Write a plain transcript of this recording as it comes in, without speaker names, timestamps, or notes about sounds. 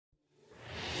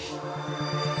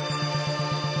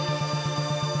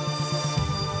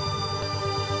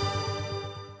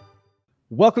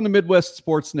Welcome to Midwest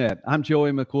Sportsnet. I'm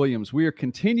Joey McWilliams. We are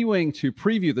continuing to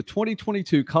preview the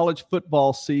 2022 college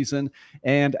football season,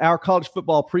 and our college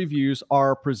football previews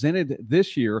are presented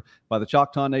this year by the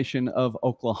Choctaw Nation of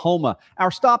Oklahoma. Our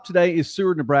stop today is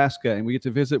Seward, Nebraska, and we get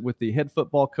to visit with the head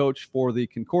football coach for the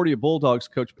Concordia Bulldogs,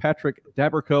 Coach Patrick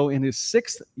Daberkow, in his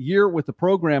 6th year with the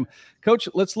program. Coach,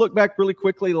 let's look back really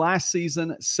quickly. Last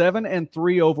season,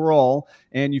 7-3 overall,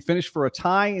 and you finished for a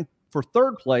tie for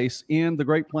 3rd place in the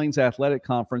Great Plains Athletic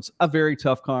Conference, a very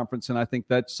tough conference, and I think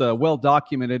that's well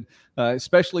documented,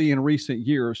 especially in recent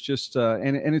years.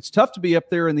 And it's tough to be up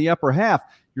there in the upper half.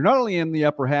 You're not only in the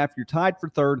upper half, you're tied for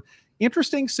 3rd.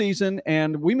 Interesting season,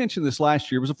 and we mentioned this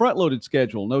last year. It was a front-loaded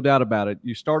schedule, no doubt about it.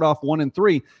 You start off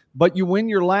 1-3, but you win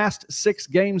your last 6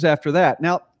 games after that.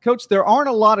 Now, Coach, there aren't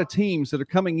a lot of teams that are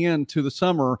coming into the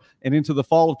summer and into the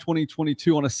fall of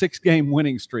 2022 on a 6-game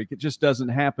winning streak. It just doesn't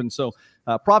happen. So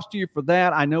props to you for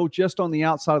that. I know just on the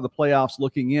outside of the playoffs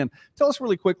looking in. Tell us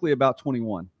really quickly about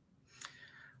 21.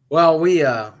 Well, we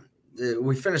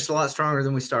finished a lot stronger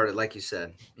than we started, like you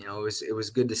said. You know, it was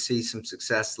good to see some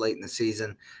success late in the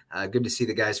season. Good to see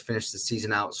the guys finish the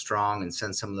season out strong and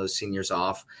send some of those seniors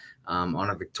off on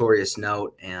a victorious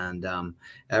note, and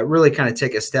really kind of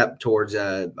take a step towards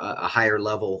a higher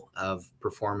level of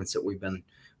performance that we've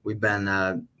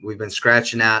been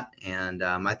scratching at. And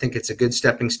I think it's a good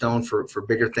stepping stone for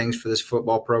bigger things for this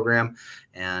football program.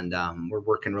 And we're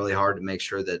working really hard to make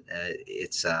sure that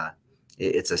it's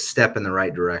a step in the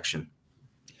right direction.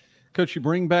 Coach, you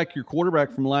bring back your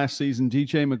quarterback from last season,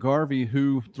 DJ McGarvey,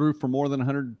 who threw for more than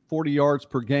 140 yards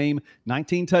per game,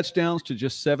 19 touchdowns to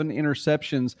just 7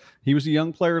 interceptions. He was a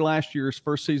young player last year, his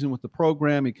first season with the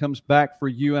program. He comes back for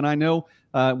you. And I know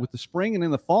with the spring and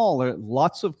in the fall, there are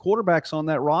lots of quarterbacks on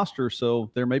that roster, so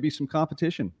there may be some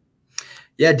competition.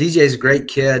 Yeah, DJ's a great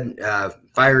kid,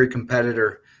 fiery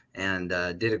competitor, and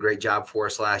did a great job for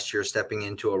us last year, stepping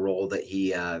into a role that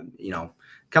he,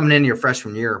 coming into your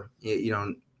freshman year,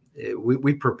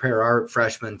 we prepare our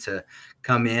freshmen to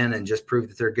come in and just prove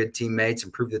that they're good teammates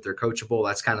and prove that they're coachable.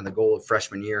 That's kind of the goal of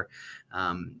freshman year.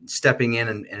 Stepping in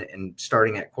and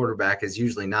starting at quarterback is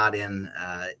usually not in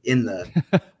the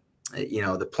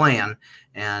the plan.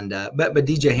 And but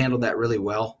DJ handled that really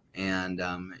well. And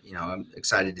I'm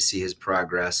excited to see his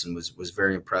progress, and was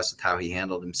very impressed with how he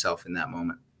handled himself in that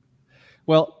moment.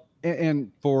 Well,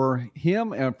 and for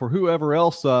him and for whoever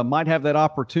else might have that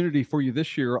opportunity for you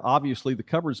this year, obviously the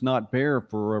cupboard's not bare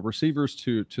for receivers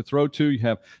to throw to. You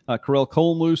have Corell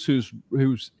Colmoose,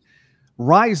 who's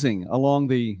rising along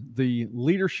the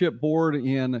leadership board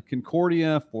in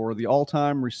Concordia for the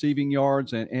all-time receiving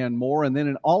yards and more. And then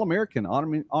an All-American,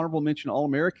 honorable mention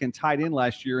All-American tight end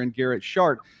last year in Garrett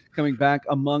Shart coming back,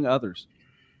 among others.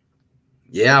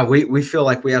 Yeah, we feel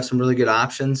like we have some really good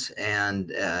options,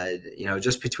 and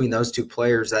just between those two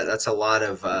players, that's a lot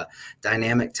of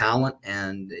dynamic talent.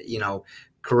 And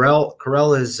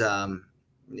Corell is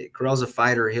Corell's a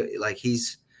fighter.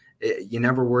 You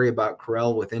never worry about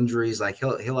Corell with injuries. Like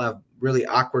he'll have really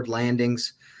awkward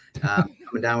landings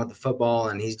coming down with the football,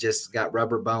 and he's just got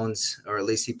rubber bones, or at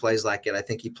least he plays like it. I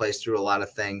think he plays through a lot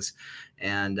of things.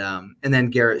 And then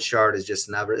Garrett Shart is just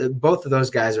another. Both of those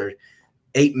guys are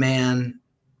 8-man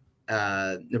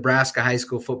Nebraska high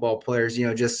school football players,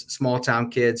 just small town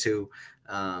kids who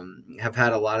have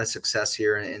had a lot of success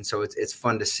here. And so it's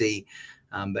fun to see.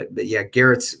 But yeah,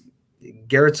 Garrett's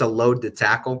a load to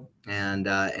tackle, and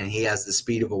he has the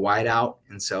speed of a wideout.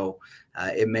 And so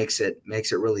it makes it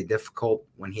really difficult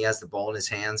when he has the ball in his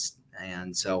hands.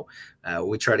 And so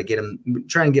we try to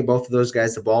get both of those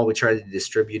guys the ball. We try to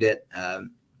distribute it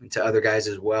to other guys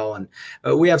as well. And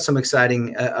we have some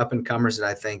exciting up-and-comers that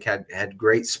I think had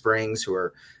great springs, who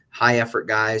are high-effort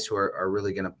guys who are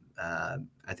really going to,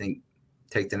 I think,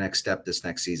 take the next step this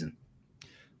next season.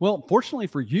 Well, fortunately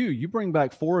for you, you bring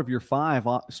back 4 of your 5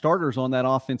 starters on that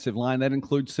offensive line. That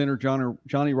includes center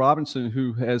Johnny Robinson,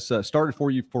 who has started for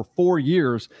you for 4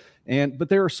 years. But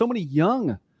there are so many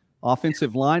young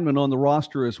offensive linemen on the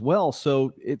roster as well.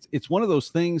 So it's one of those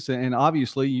things, and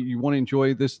obviously you want to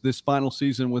enjoy this final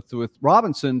season with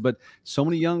Robinson, but so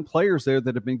many young players there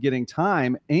that have been getting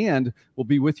time and will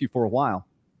be with you for a while.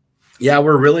 Yeah,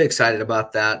 we're really excited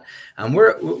about that.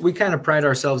 We kind of pride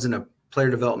ourselves in a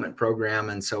player development program,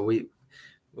 and so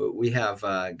we have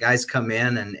guys come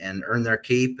in and earn their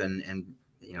keep and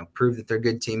prove that they're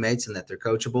good teammates and that they're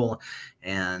coachable,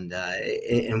 and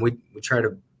we try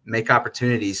to make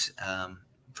opportunities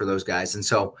for those guys. And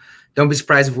so don't be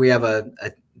surprised if we have a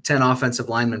 10 offensive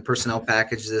lineman personnel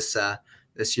package this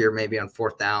year, maybe on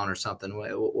 4th down or something.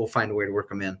 We'll find a way to work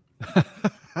them in.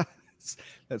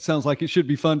 That sounds like it should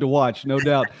be fun to watch, no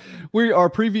doubt. We are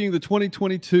previewing the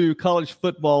 2022 college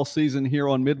football season here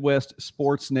on Midwest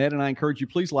Sportsnet, and I encourage you,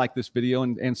 please like this video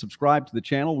and subscribe to the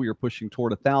channel. We are pushing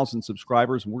toward 1,000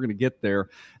 subscribers, and we're going to get there.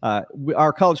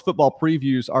 Our college football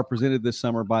previews are presented this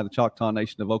summer by the Choctaw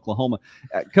Nation of Oklahoma.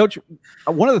 Coach,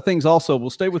 one of the things also, we'll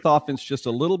stay with offense just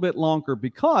a little bit longer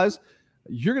because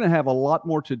you're going to have a lot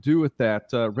more to do with that.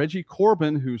 Reggie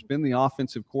Corbin, who's been the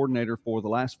offensive coordinator for the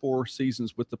last 4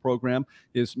 seasons with the program,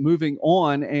 is moving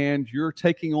on, and you're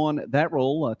taking on that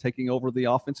role, taking over the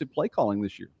offensive play calling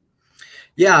this year.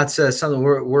 Yeah, it's something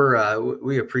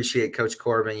we appreciate Coach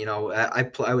Corbin. You know,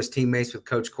 I was teammates with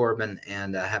Coach Corbin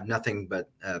and have nothing but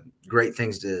great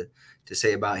things to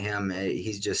say about him.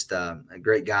 He's just a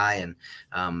great guy,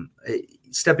 and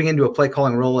stepping into a play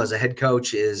calling role as a head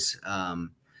coach is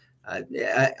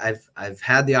I've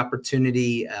had the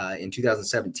opportunity in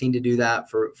 2017 to do that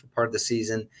for part of the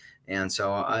season, and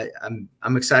so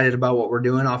I'm excited about what we're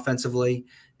doing offensively.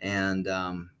 And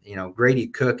you know, Grady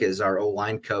Cook is our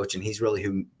O-line coach, and he's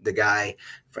really the guy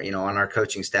on our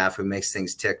coaching staff who makes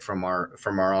things tick from our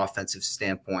offensive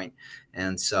standpoint.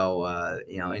 And so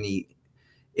you know,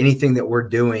 anything that we're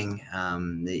doing,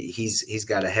 he's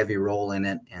got a heavy role in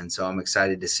it, and so I'm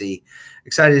excited to see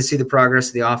the progress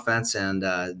of the offense and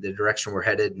the direction we're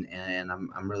headed, and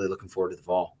I'm really looking forward to the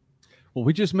fall. Well,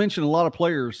 we just mentioned a lot of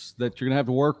players that you're going to have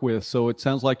to work with, so it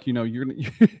sounds like you're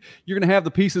going to have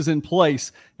the pieces in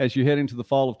place as you head into the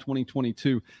fall of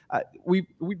 2022. We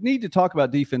need to talk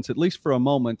about defense at least for a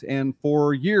moment, and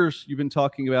for years you've been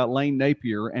talking about Lane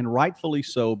Napier, and rightfully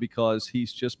so, because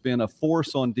he's just been a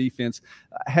force on defense.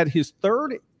 Had his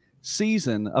 3rd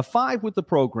season of 5 with the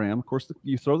program. Of course,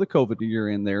 you throw the COVID year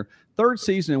in there. 3rd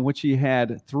season in which he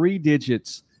had 3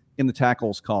 digits in the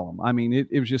tackles column. I mean,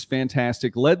 it was just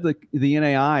fantastic. Led the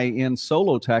NAI in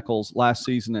solo tackles last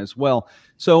season as well.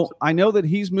 So I know that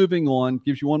he's moving on,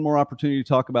 gives you one more opportunity to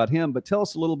talk about him, but tell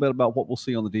us a little bit about what we'll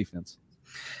see on the defense.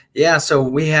 Yeah, so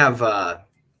we have,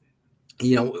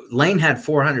 you know, Lane had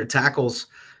 400 tackles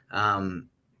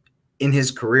in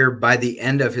his career by the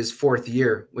end of his 4th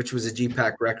year, which was a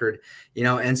GPAC record, you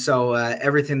know, and so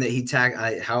everything that he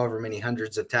however many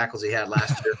hundreds of tackles he had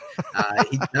last year,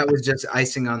 that was just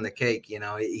icing on the cake. You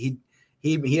know, he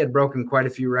had broken quite a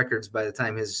few records by the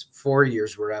time his 4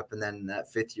 years were up, and then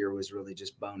that 5th year was really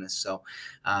just bonus. So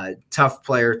tough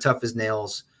player, tough as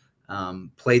nails.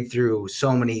 Played through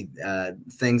so many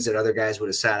things that other guys would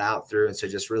have sat out through. And so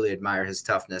just really admire his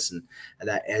toughness and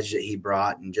that edge that he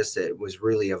brought. And just, it was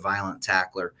really a violent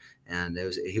tackler. And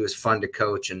he was fun to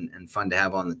coach and fun to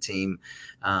have on the team.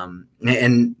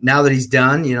 And now that he's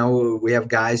done, you know, we have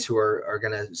guys who are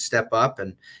going to step up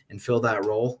and fill that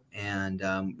role. And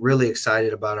really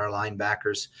excited about our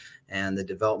linebackers and the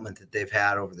development that they've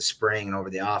had over the spring and over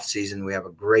the off season. We have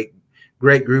a great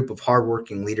group of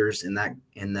hardworking leaders in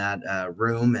that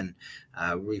room, and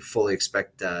we fully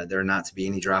expect there not to be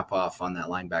any drop off on that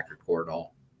linebacker core at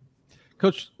all.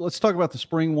 Coach, let's talk about the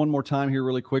spring one more time here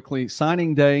really quickly.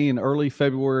 Signing day in early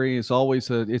February is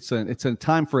always it's a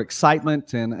time for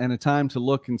excitement and a time to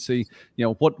look and see, you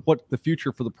know, what the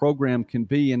future for the program can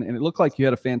be. And it looked like you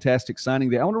had a fantastic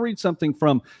signing day. I want to read something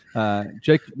from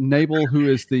Jake Nabel, who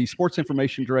is the sports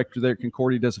information director there at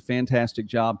Concordia, does a fantastic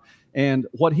job. And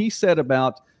what he said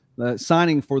about the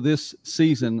signing for this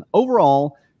season: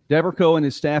 overall, Daberkow and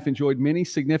his staff enjoyed many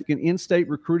significant in-state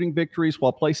recruiting victories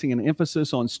while placing an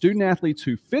emphasis on student-athletes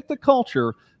who fit the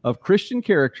culture of Christian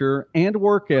character and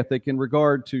work ethic in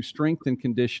regard to strength and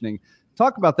conditioning.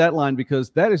 Talk about that line,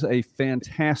 because that is a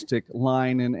fantastic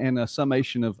line and a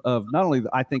summation of not only,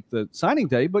 I think, the signing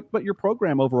day, but your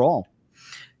program overall.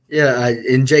 Yeah,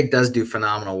 and Jake does do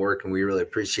phenomenal work, and we really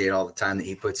appreciate all the time that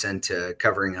he puts into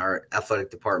covering our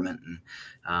athletic department. And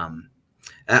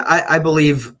I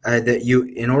believe that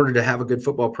in order to have a good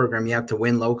football program, you have to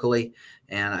win locally.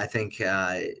 And I think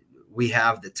we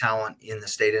have the talent in the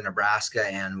state of Nebraska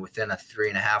and within a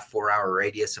 3.5-4 hour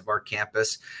radius of our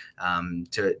campus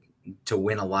to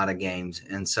win a lot of games.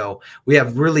 And so we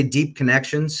have really deep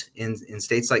connections in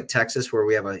states like Texas, where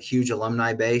we have a huge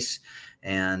alumni base,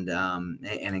 and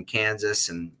in Kansas,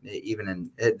 and even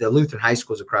in the Lutheran high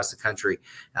schools across the country,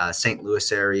 St.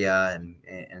 Louis area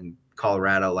and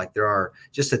Colorado. Like, there are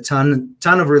just a ton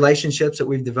of relationships that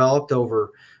we've developed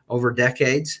over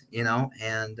decades, you know,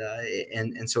 and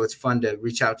so it's fun to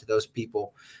reach out to those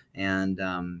people and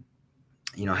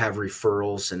you know, have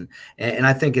referrals, and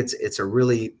I think it's a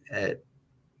really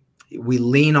we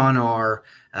lean on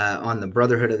on the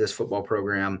brotherhood of this football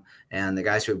program and the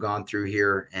guys who have gone through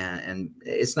here, and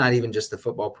it's not even just the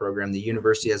football program, the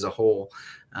university as a whole.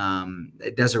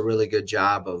 It does a really good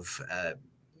job of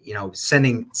you know,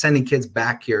 sending kids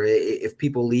back here. If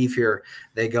people leave here,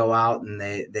 they go out and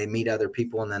they meet other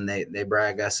people, and then they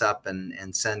brag us up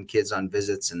and send kids on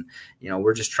visits. And, you know,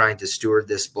 we're just trying to steward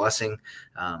this blessing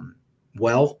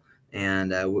well.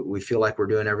 And we feel like we're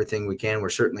doing everything we can. We're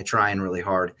certainly trying really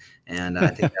hard. And I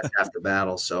think that's half the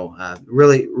battle. So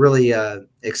really, really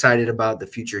excited about the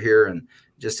future here, and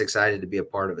just excited to be a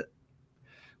part of it.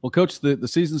 Well, Coach, the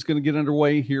season's going to get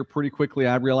underway here pretty quickly.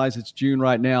 I realize it's June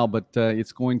right now, but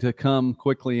it's going to come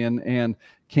quickly, and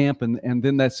camp, and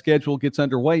then that schedule gets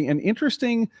underway. An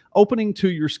interesting opening to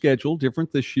your schedule,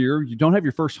 different this year. You don't have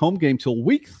your first home game till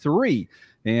week 3,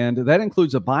 and that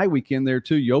includes a bye weekend there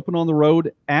too. You open on the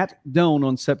road at Doane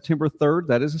on September 3rd.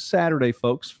 That is a Saturday,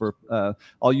 folks, for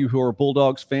all you who are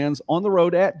Bulldogs fans. On the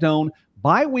road at Doane,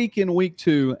 bye week in week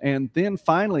 2, and then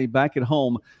finally back at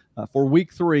home for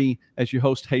week 3 as you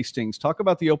host Hastings. Talk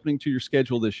about the opening to your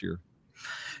schedule this year.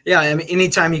 Yeah, I mean,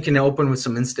 anytime you can open with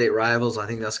some in-state rivals, I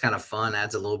think that's kind of fun,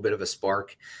 adds a little bit of a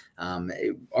spark.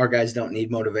 Our guys don't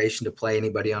need motivation to play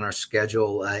anybody on our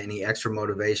schedule, any extra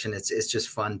motivation. It's just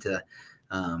fun to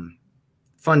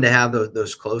have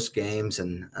those close games,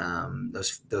 and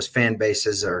those fan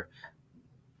bases are,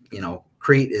 you know,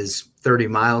 Crete is 30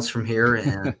 miles from here,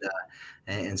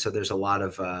 and so there's a lot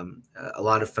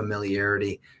of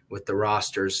familiarity with the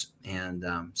rosters, and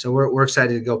so we're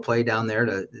excited to go play down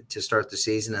there to start the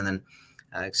season, and then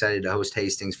excited to host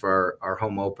Hastings for our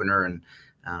home opener. And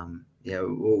yeah,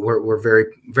 we're very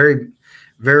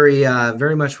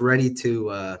much ready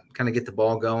to kind of get the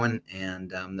ball going, and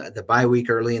the bye week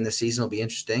early in the season will be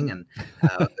interesting, and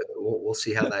we'll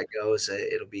see how that goes.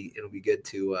 It'll be good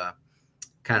to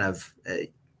kind of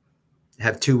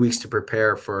have 2 weeks to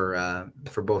prepare for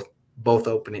both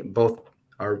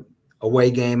our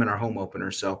away game and our home opener.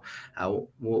 So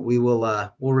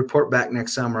we'll report back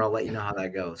next summer. I'll let you know how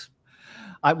that goes.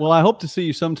 I hope to see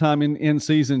you sometime in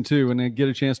season 2 and get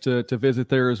a chance to visit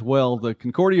there as well. The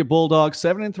Concordia Bulldogs,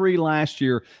 7-3 last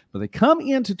year, but they come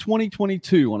into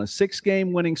 2022 on a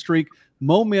 6-game winning streak,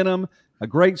 momentum, a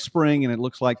great spring, and it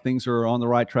looks like things are on the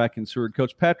right track in Seward.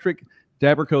 Coach Patrick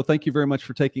Daberkow, thank you very much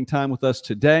for taking time with us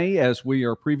today as we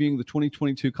are previewing the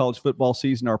 2022 college football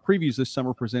season. Our previews this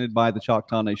summer presented by the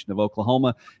Choctaw Nation of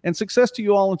Oklahoma, and success to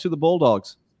you all and to the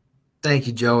Bulldogs. Thank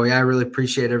you, Joey. I really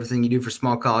appreciate everything you do for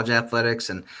small college athletics,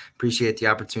 and appreciate the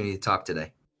opportunity to talk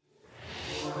today.